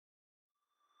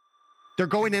they're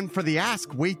going in for the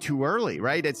ask way too early,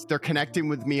 right? They're connecting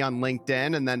with me on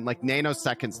LinkedIn, and then like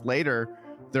nanoseconds later,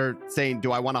 they're saying,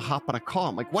 do I want to hop on a call?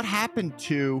 I'm like, what happened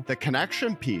to the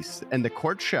connection piece and the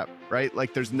courtship, right?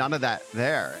 Like there's none of that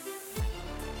there.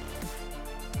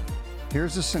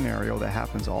 Here's a scenario that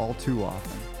happens all too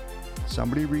often.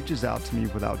 Somebody reaches out to me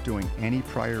without doing any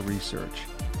prior research.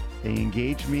 They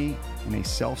engage me in a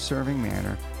self-serving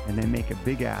manner and then make a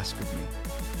big ask of me.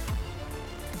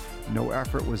 No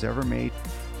effort was ever made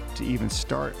to even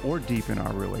start or deepen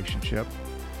our relationship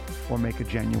or make a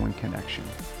genuine connection.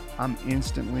 I'm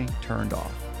instantly turned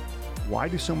off. Why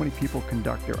do so many people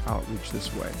conduct their outreach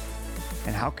this way?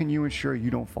 And how can you ensure you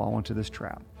don't fall into this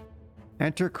trap?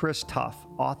 Enter Chris Tuff,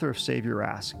 author of Save Your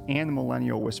Ask and the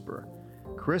Millennial Whisperer.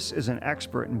 Chris is an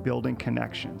expert in building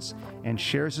connections and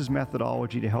shares his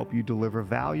methodology to help you deliver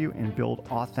value and build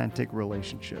authentic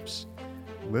relationships.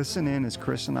 Listen in as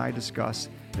Chris and I discuss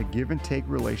the give and take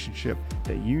relationship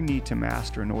that you need to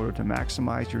master in order to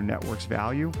maximize your network's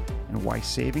value and why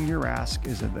saving your ask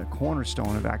is at the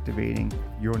cornerstone of activating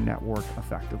your network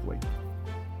effectively.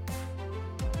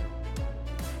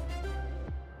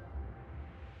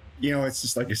 You know, it's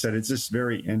just like I said, it's just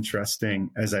very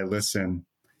interesting as I listen.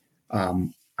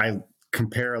 I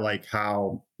compare like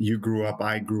how you grew up,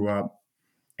 I grew up,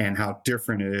 and how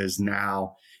different it is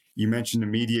now. You mentioned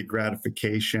immediate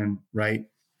gratification, right?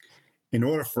 In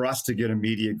order for us to get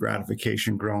immediate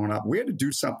gratification growing up, we had to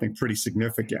do something pretty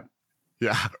significant.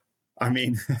 Yeah. I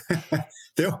mean,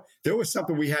 there was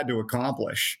something we had to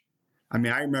accomplish. I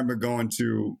mean, I remember going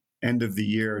to end of the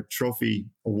year trophy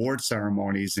award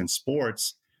ceremonies in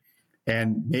sports,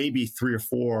 and maybe 3 or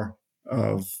 4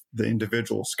 of the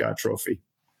individuals got a trophy,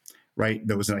 right?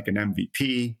 There was like an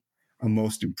MVP, a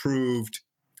most improved,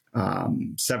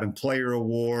 7th player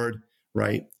award,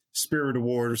 right? Spirit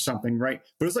award or something, right?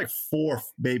 But it was like 4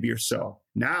 maybe or so.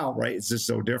 Now, right, it's just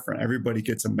so different. Everybody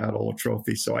gets a medal, a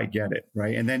trophy, so I get it,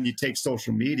 right? And then you take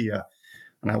social media,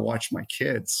 and I watch my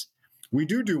kids. We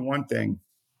do one thing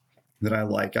that I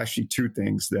like, actually 2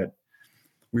 things, that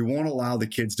we won't allow the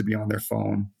kids to be on their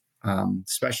phone,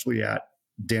 especially at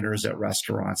dinners at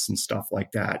restaurants and stuff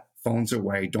like that. Phones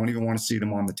away, don't even want to see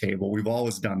them on the table. We've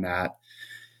always done that.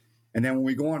 And then when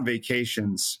we go on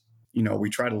vacations, you know, we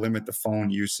try to limit the phone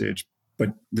usage, but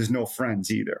there's no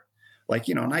friends either. Like,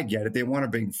 you know, and I get it. They want to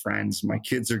bring friends. My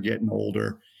kids are getting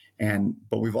older.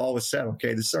 But we've always said,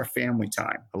 okay, this is our family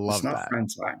time. I love it's not that. friend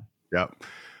time. Yep.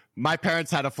 My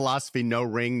parents had a philosophy, no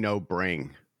ring, no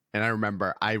bring. And I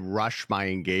remember I rushed my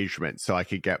engagement so I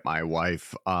could get my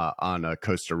wife on a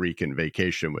Costa Rican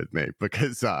vacation with me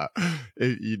because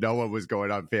no one was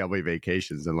going on family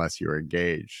vacations unless you were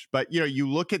engaged. But, you know, you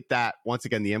look at that, once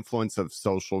again, the influence of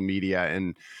social media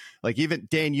and like even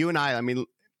Dan, you and I mean,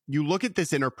 you look at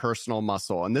this interpersonal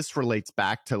muscle, and this relates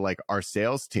back to like our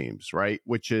sales teams, right?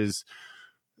 Which is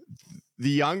the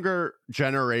younger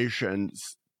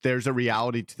generations. There's a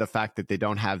reality to the fact that they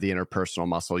don't have the interpersonal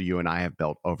muscle you and I have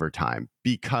built over time,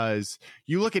 because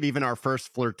you look at even our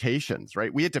first flirtations,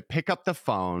 right? We had to pick up the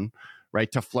phone,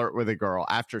 right, to flirt with a girl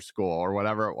after school or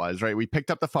whatever it was, right? We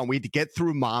picked up the phone. We had to get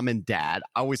through mom and dad.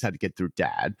 I always had to get through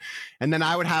dad. And then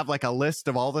I would have like a list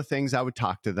of all the things I would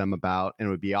talk to them about, and it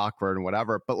would be awkward and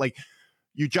whatever. But like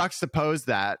you juxtapose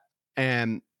that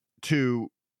and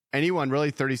to anyone really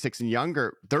 36 and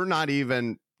younger, they're not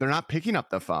picking up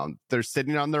the phone. They're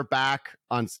sitting on their back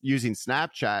on using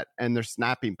Snapchat, and they're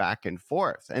snapping back and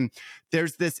forth. And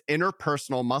there's this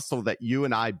interpersonal muscle that you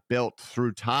and I built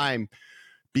through time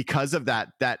because of that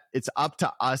it's up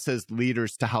to us as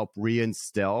leaders to help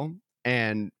reinstill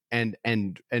and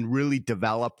really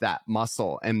develop that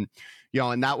muscle. And, you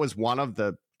know, and that was one of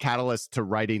the catalysts to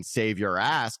writing Save Your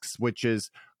Asks, which is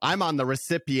I'm on the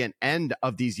recipient end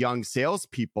of these young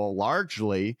salespeople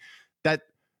largely that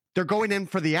they're going in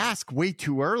for the ask way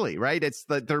too early, right? It's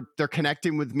they're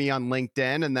connecting with me on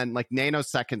LinkedIn, and then like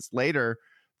nanoseconds later,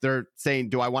 they're saying,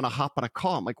 "Do I want to hop on a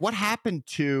call?" I'm like, what happened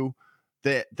to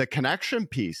the connection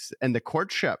piece and the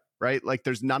courtship, right? Like,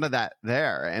 there's none of that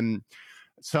there, and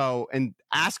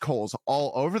ask holes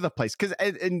all over the place because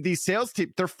in these sales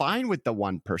teams, they're fine with the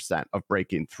 1% of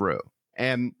breaking through,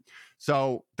 and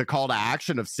so the call to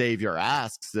action of Save Your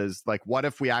Asks is like, what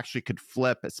if we actually could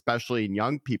flip, especially in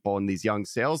young people in these young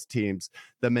sales teams,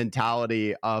 the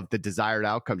mentality of the desired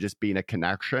outcome just being a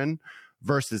connection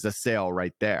versus a sale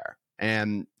right there.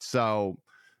 And so,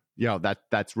 you know,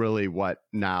 that's really what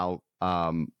now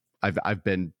I've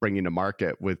been bringing to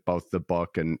market with both the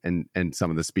book and some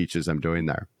of the speeches I'm doing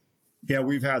there. Yeah,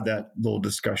 we've had that little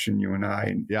discussion, you and I.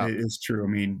 And yeah. It is true. I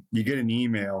mean, you get an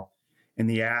email, and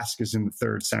the ask is in the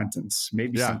 3rd sentence,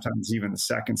 maybe sometimes even the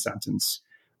 2nd sentence,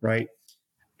 right?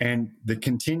 And the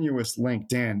continuous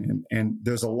LinkedIn, and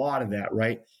there's a lot of that,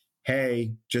 right?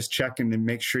 Hey, just checking to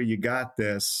make sure you got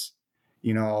this.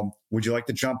 Would you like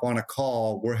to jump on a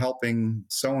call? We're helping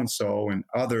so-and-so and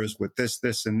others with this,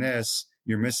 this, and this.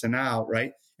 You're missing out,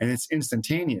 right? And it's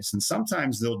instantaneous. And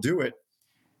sometimes they'll do it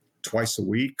twice a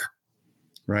week,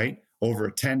 right? Over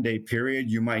a 10-day period,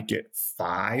 you might get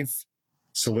 5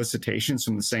 solicitations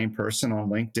from the same person on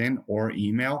LinkedIn or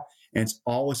email. And it's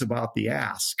always about the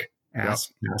ask.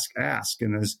 Ask.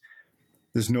 And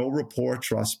there's no rapport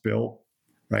trust built,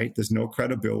 right? There's no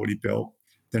credibility built.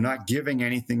 They're not giving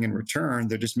anything in return.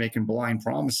 They're just making blind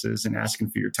promises and asking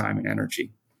for your time and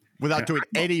energy. Without doing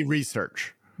any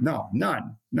research. No,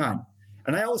 none.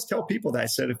 And I always tell people that, I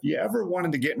said, if you ever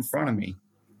wanted to get in front of me,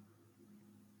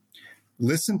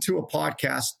 listen to a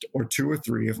podcast or 2 or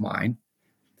 3 of mine,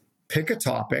 pick a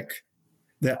topic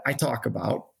that I talk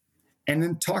about, and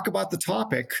then talk about the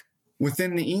topic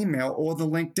within the email or the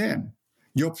LinkedIn.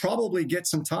 You'll probably get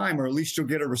some time, or at least you'll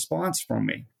get a response from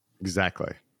me.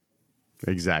 Exactly.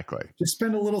 Just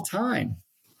spend a little time.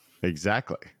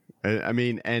 Exactly. I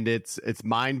mean, and it's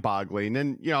mind-boggling.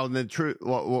 And, the truth,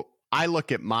 well, I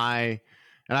look at and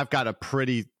I've got a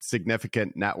pretty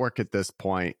significant network at this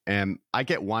point, and I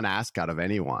get one ask out of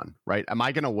anyone, right? Am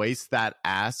I going to waste that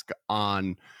ask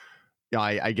on,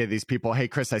 I get these people, hey,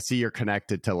 Chris, I see you're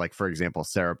connected to, like, for example,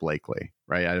 Sarah Blakely,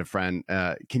 right? I had a friend,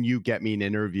 can you get me an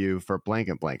interview for blank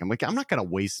and blank? I'm like, I'm not going to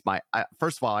waste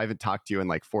first of all, I haven't talked to you in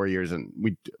like 4 years, and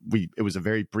it was a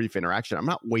very brief interaction. I'm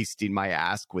not wasting my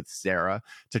ask with Sarah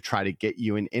to try to get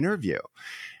you an interview.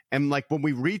 And like, when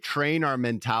we retrain our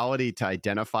mentality to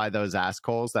identify those ask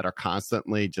holes that are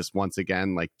constantly just, once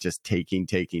again, like just taking,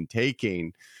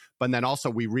 but then also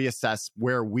we reassess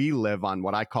where we live on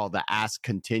what I call the ask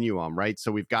continuum, right?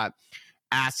 So we've got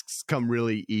asks come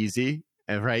really easy,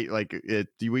 and right, like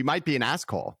we might be an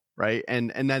ask hole, right? And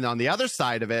then on the other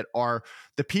side of it are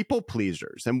the people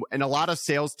pleasers, and a lot of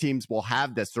sales teams will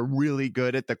have this. They're really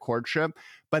good at the courtship,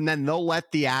 but then they'll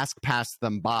let the ask pass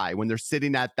them by when they're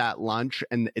sitting at that lunch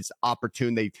and it's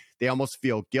opportune. They almost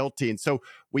feel guilty, and so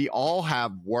we all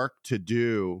have work to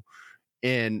do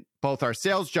in both our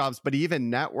sales jobs, but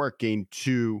even networking,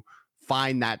 to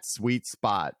find that sweet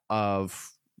spot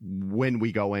of when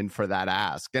we go in for that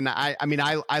ask. And I mean,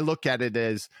 I look at it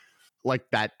as like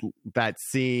that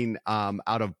scene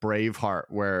out of Braveheart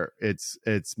where it's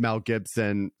Mel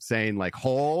Gibson saying like,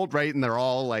 hold, right? And they're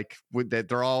all like,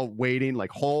 they're all waiting,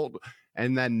 like, hold.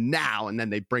 And then now, and then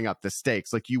they bring up the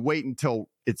stakes. Like, you wait until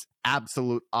it's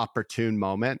absolute opportune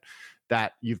moment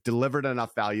that you've delivered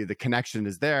enough value, the connection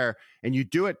is there, and you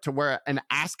do it to where an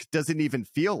ask doesn't even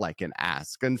feel like an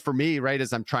ask. And for me, right,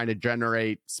 as I'm trying to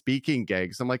generate speaking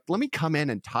gigs, I'm like, let me come in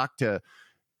and talk to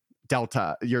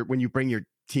Delta when you bring your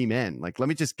team in. Like, let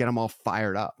me just get them all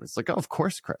fired up. It's like, oh, of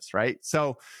course, Chris, right?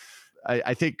 So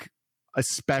I think,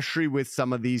 especially with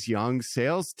some of these young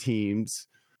sales teams,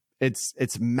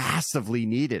 it's massively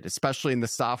needed, especially in the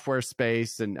software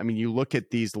space. And I mean, you look at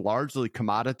these largely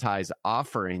commoditized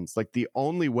offerings, like the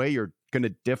only way you're going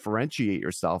to differentiate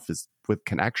yourself is with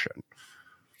connection.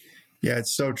 Yeah,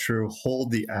 it's so true.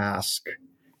 Hold the ask.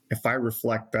 If I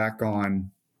reflect back on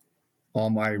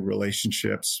all my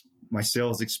relationships, my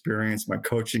sales experience, my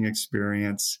coaching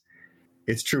experience,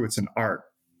 it's true. It's an art,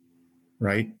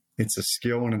 right? It's a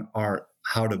skill and an art,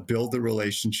 how to build the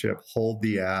relationship, hold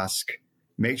the ask,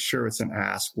 make sure it's an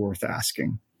ask worth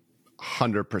asking.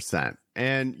 100%.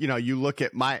 And, you look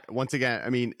at once again,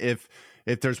 I mean, if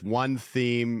there's one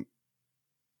theme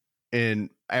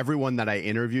in everyone that I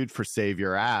interviewed for Save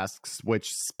Your Asks,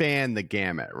 which span the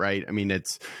gamut, right? I mean,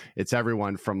 it's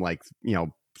everyone from like,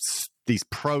 these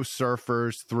pro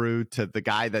surfers through to the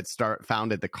guy that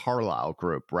founded the Carlyle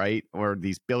Group, right? Or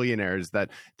these billionaires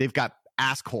that they've got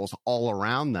ask holes all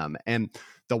around them. And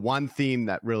the one theme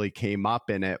that really came up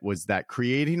in it was that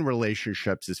creating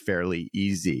relationships is fairly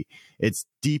easy. It's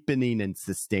deepening and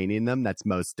sustaining them that's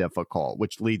most difficult,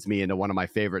 which leads me into one of my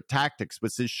favorite tactics,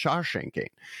 which is Shawshanking.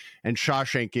 And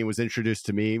Shawshanking was introduced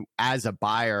to me as a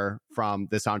buyer from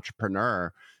this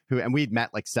entrepreneur and we'd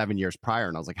met like 7 years prior.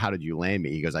 And I was like, how did you land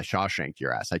me? He goes, I Shawshanked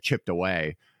your ass. I chipped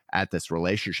away at this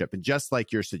relationship. And just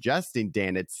like you're suggesting,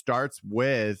 Dan, it starts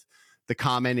with the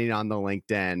commenting on the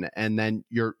LinkedIn, and then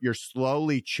you're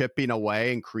slowly chipping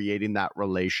away and creating that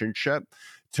relationship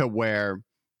to where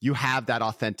you have that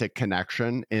authentic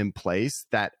connection in place,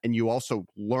 and you also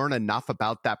learn enough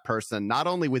about that person, not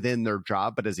only within their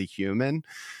job, but as a human,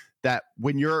 that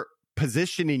when you're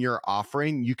positioning your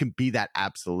offering, you can be that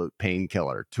absolute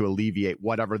painkiller to alleviate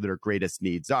whatever their greatest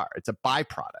needs are. It's a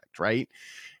byproduct, right?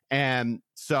 And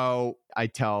so I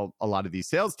tell a lot of these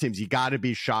sales teams, you got to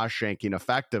be Shawshanking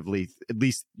effectively. At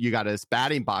least you got this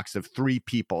batting box of 3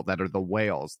 people that are the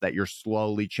whales that you're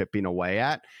slowly chipping away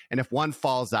at. And if one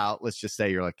falls out, let's just say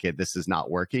you're like, okay, this is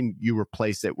not working. You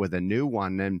replace it with a new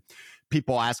one. And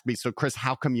people ask me, so Chris,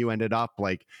 how come you ended up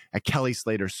like at Kelly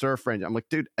Slater Surf Ranch? I'm like,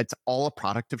 dude, it's all a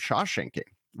product of Shawshanking,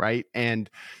 right? And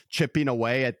chipping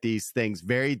away at these things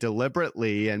very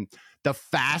deliberately. And the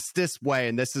fastest way,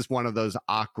 and this is one of those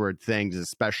awkward things,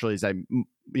 especially as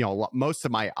most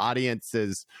of my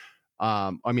audiences,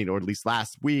 or at least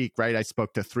last week, right? I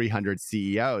spoke to 300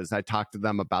 CEOs. I talked to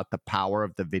them about the power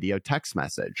of the video text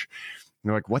message. And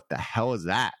they're like, what the hell is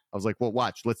that? I was like, well,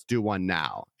 watch, let's do one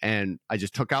now. And I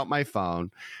just took out my phone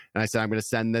and I said, I'm going to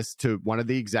send this to one of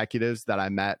the executives that I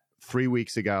met 3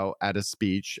 weeks ago at a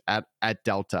speech at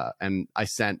Delta. And I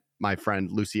sent my friend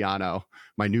Luciano,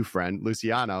 my new friend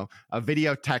Luciano, a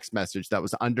video text message that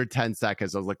was under 10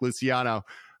 seconds. I was like, Luciano,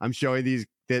 I'm showing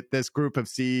this group of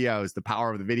CEOs the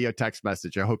power of the video text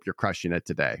message. I hope you're crushing it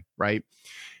today, right?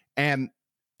 And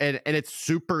it's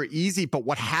super easy. But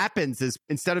what happens is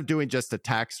instead of doing just a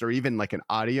text or even like an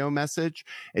audio message,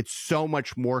 it's so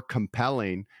much more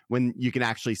compelling when you can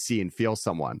actually see and feel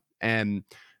someone. And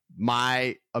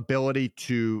my ability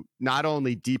to not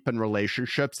only deepen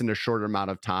relationships in a shorter amount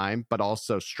of time, but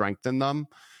also strengthen them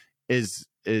is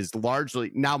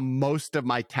largely now most of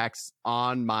my texts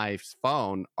on my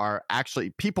phone are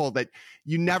actually people that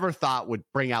you never thought would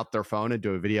bring out their phone and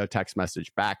do a video text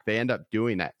message back. They end up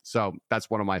doing it. So that's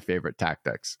one of my favorite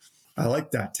tactics. I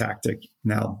like that tactic.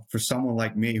 Now, for someone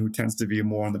like me who tends to be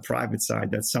more on the private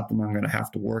side, that's something I'm going to have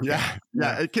to work on.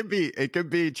 Yeah, it could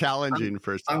be challenging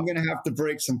for some. I'm going to have to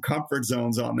break some comfort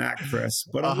zones on that, Chris.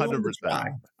 But I'm willing to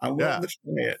try. I'm willing to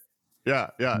try it. Yeah,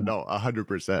 no,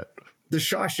 100%. The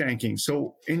Shawshanking.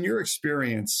 So, in your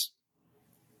experience,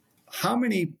 how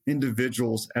many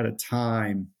individuals at a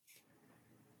time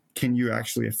can you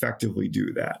actually effectively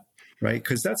do that? Right?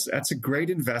 Because that's a great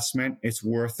investment. It's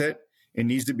worth it. It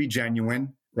needs to be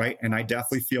genuine, right? And I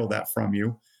definitely feel that from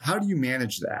you. How do you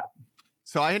manage that?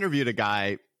 So I interviewed a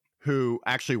guy who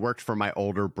actually worked for my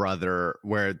older brother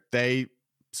where they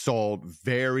sold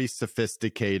very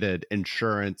sophisticated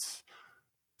insurance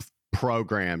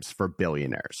programs for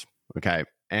billionaires. Okay.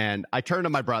 And I turned to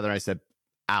my brother and I said,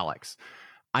 Alex,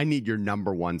 I need your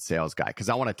number one sales guy because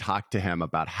I want to talk to him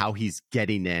about how he's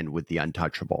getting in with the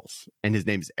untouchables. And his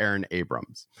name's Aaron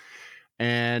Abrams.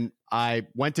 And I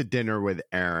went to dinner with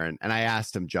Aaron and I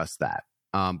asked him just that.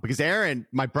 Because Aaron,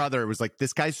 my brother, was like,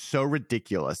 this guy's so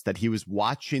ridiculous that he was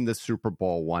watching the Super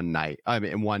Bowl one night,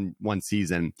 one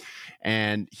season,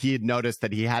 and he had noticed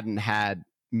that he hadn't had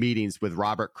meetings with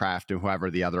Robert Kraft and whoever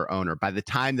the other owner. By the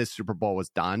time the Super Bowl was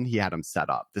done, he had him set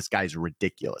up. This guy's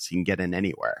ridiculous. He can get in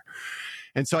anywhere.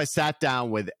 And so I sat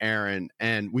down with Aaron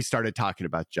and we started talking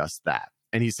about just that.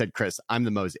 And he said, Chris, I'm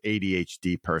the most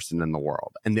ADHD person in the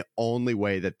world. And the only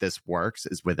way that this works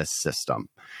is with a system.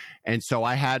 And so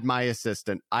I had my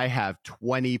assistant. I have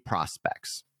 20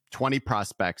 prospects,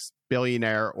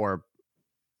 billionaire or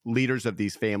leaders of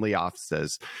these family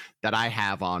offices that I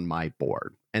have on my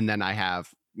board. And then I have,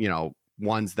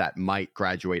 ones that might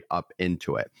graduate up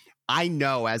into it. I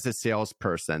know as a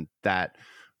salesperson that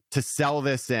to sell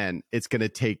this in, it's going to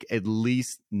take at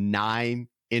least 9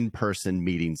 in-person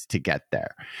meetings to get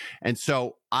there. And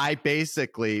so I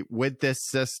basically, with this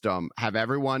system, have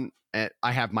everyone,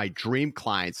 I have my dream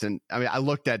clients. And I mean, I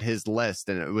looked at his list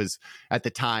and it was at the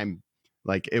time,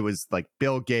 it was like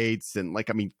Bill Gates and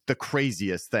the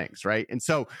craziest things, right? And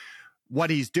so what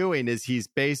he's doing is he's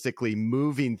basically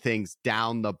moving things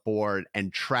down the board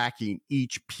and tracking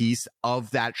each piece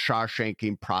of that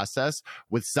Shawshanking process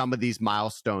with some of these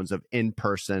milestones of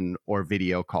in-person or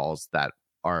video calls that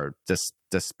are just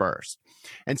dispersed.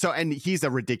 And so, and he's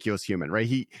a ridiculous human, right?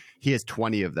 He has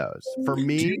 20 of those. For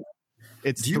me,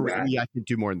 it's 3. I can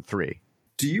do more than 3.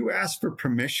 Do you ask for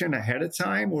permission ahead of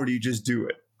time or do you just do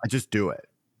it? I just do it.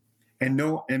 And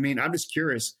I'm just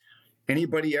curious.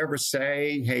 Anybody ever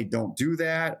say, hey, don't do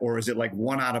that? Or is it like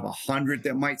 1 out of 100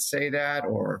 that might say that?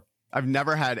 Or I've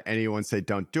never had anyone say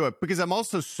don't do it because I'm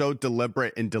also so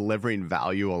deliberate in delivering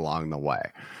value along the way.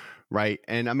 Right.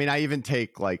 And I even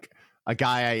take a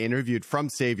guy I interviewed from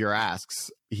Save Your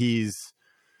Asks. He's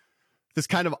this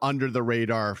kind of under the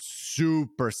radar,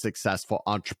 super successful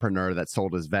entrepreneur that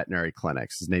sold his veterinary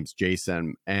clinics. His name's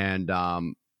Jason. And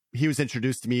he was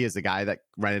introduced to me as a guy that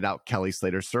rented out Kelly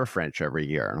Slater Surf Ranch every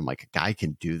year. And I'm like, a guy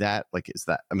can do that?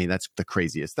 That's the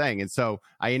craziest thing. And so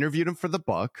I interviewed him for the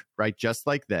book, right? Just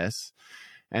like this.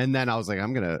 And then I was like,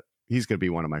 he's going to be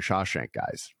one of my Shawshank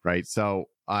guys, right? So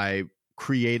I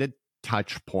created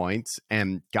touch points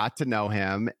and got to know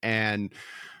him and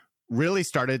really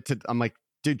started to, I'm like,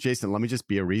 dude, Jason, let me just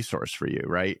be a resource for you.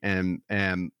 Right. And,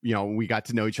 we got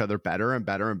to know each other better and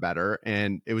better and better.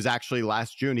 And it was actually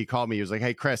last June, he called me. He was like,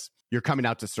 hey, Chris, you're coming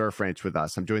out to Surf Ranch with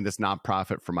us. I'm doing this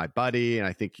nonprofit for my buddy, and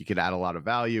I think you could add a lot of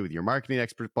value with your marketing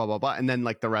experts, blah, blah, blah. And then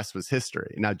the rest was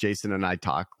history. Now, Jason and I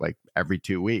talk every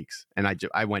 2 weeks. And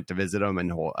I went to visit him in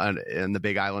the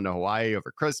big island of Hawaii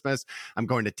over Christmas. I'm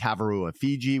going to Tavarua,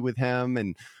 Fiji with him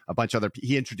and a bunch of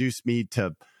he introduced me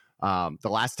to the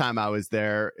last time I was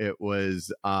there, it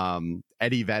was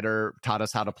Eddie Vedder taught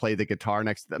us how to play the guitar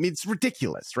it's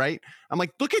ridiculous, right? I'm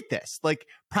like, look at this,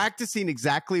 practicing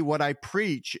exactly what I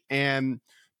preach and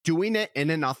doing it in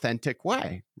an authentic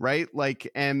way, right?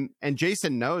 And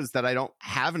Jason knows that I don't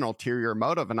have an ulterior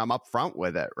motive and I'm upfront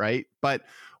with it, right? But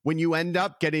when you end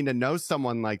up getting to know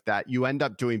someone like that, you end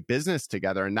up doing business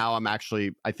together. And now I'm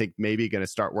actually, I think maybe going to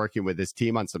start working with his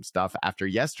team on some stuff after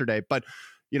yesterday. But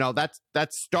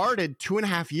that started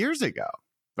 2.5 years ago,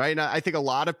 right? And I think a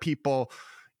lot of people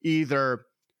either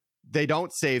they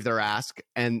don't save their ask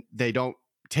and they don't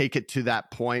take it to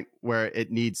that point where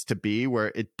it needs to be,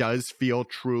 where it does feel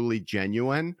truly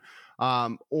genuine,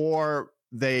 or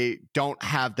they don't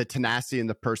have the tenacity and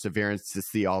the perseverance to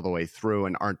see all the way through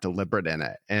and aren't deliberate in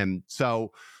it. And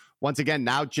so once again,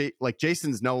 now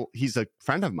Jason's he's a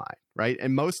friend of mine, right?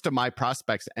 And most of my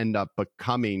prospects end up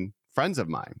becoming friends of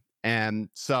mine. And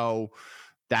so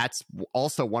that's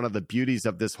also one of the beauties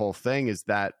of this whole thing is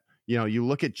that, you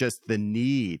look at just the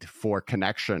need for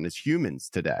connection as humans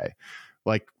today.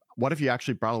 What if you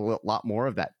actually brought a lot more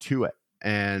of that to it?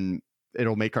 And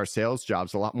it'll make our sales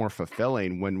jobs a lot more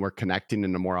fulfilling when we're connecting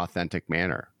in a more authentic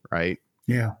manner, right?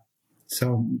 Yeah.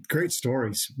 So great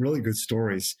stories, really good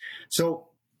stories. So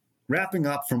wrapping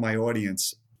up for my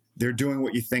audience, they're doing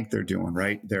what you think they're doing,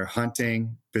 right? They're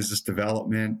hunting, business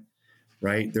development,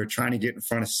 right? They're trying to get in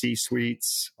front of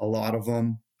C-suites, a lot of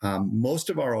them. Most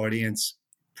of our audience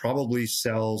probably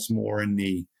sells more in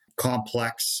the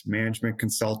complex management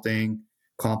consulting,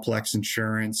 complex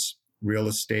insurance, real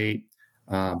estate,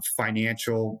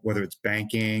 financial, whether it's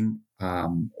banking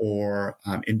or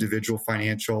individual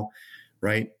financial,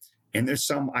 right? And there's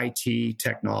some IT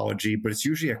technology, but it's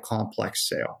usually a complex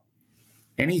sale.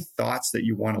 Any thoughts that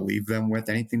you want to leave them with?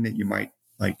 Anything that you might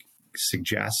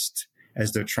suggest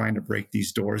as they're trying to break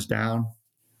these doors down?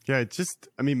 Yeah,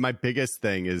 my biggest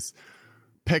thing is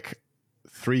pick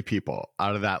 3 people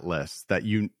out of that list that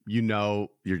you're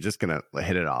just going to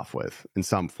hit it off with in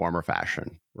some form or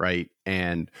fashion, right?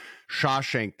 And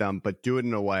Shawshank them, but do it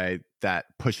in a way that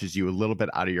pushes you a little bit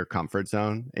out of your comfort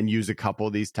zone and use a couple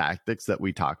of these tactics that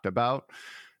we talked about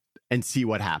and see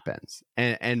what happens.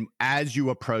 And as you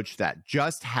approach that,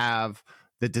 just have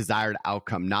the desired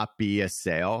outcome not be a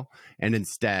sale, and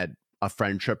instead a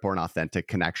friendship or an authentic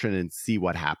connection, and see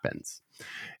what happens.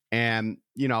 And,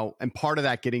 and part of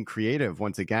that getting creative,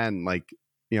 once again,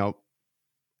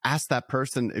 ask that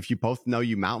person, if you both know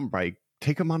you mountain bike,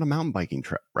 take them on a mountain biking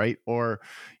trip, right? Or,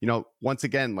 once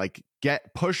again,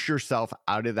 push yourself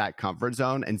out of that comfort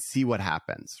zone and see what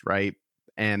happens, right?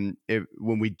 And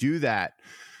when we do that,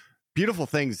 beautiful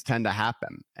things tend to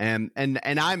happen. And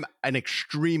I'm an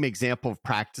extreme example of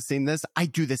practicing this. I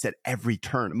do this at every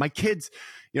turn. My kids,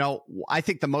 I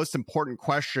think the most important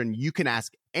question you can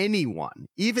ask anyone,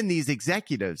 even these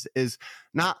executives, is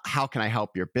not how can I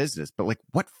help your business, but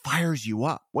what fires you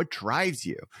up? What drives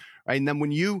you? Right. And then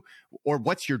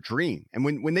what's your dream? And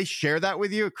when they share that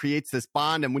with you, it creates this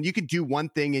bond. And when you can do one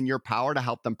thing in your power to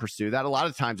help them pursue that, a lot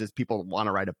of times as people want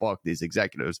to write a book, these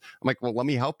executives, I'm like, well, let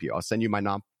me help you. I'll send you my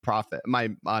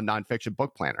nonfiction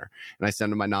book planner. And I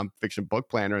send them my nonfiction book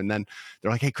planner. And then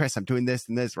they're like, hey, Chris, I'm doing this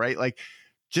and this, right?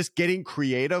 Just getting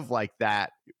creative like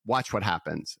that, watch what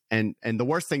happens. And the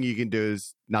worst thing you can do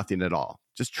is nothing at all.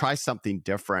 Just try something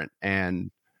different and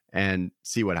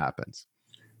see what happens.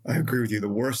 I agree with you. The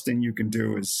worst thing you can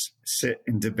do is sit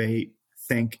and debate,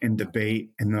 think and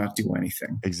debate, and not do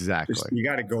anything. Exactly. You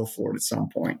got to go for it at some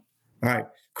point. All right,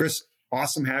 Chris,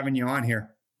 awesome having you on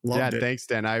here. Loved it. Thanks,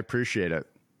 Dan. I appreciate it.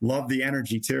 Love the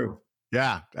energy too.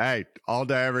 Yeah. Hey, all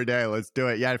day, every day. Let's do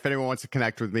it. Yeah. If anyone wants to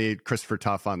connect with me, Christopher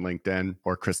Tuff on LinkedIn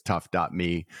or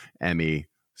christuff.me, M-E.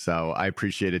 So I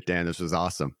appreciate it, Dan. This was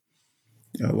awesome.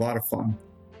 A lot of fun.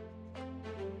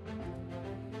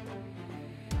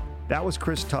 That was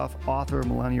Chris Tuff, author of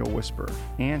Milennial Whisperer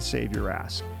and Save Your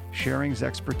Ask, sharing his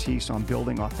expertise on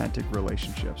building authentic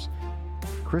relationships.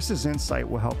 Chris's insight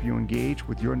will help you engage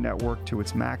with your network to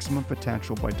its maximum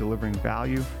potential by delivering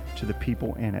value to the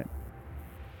people in it.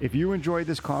 If you enjoyed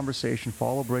this conversation,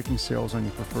 follow Breaking Sales on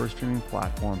your preferred streaming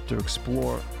platform to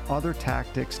explore other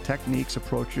tactics, techniques,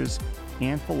 approaches,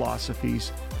 and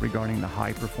philosophies regarding the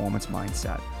high performance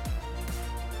mindset.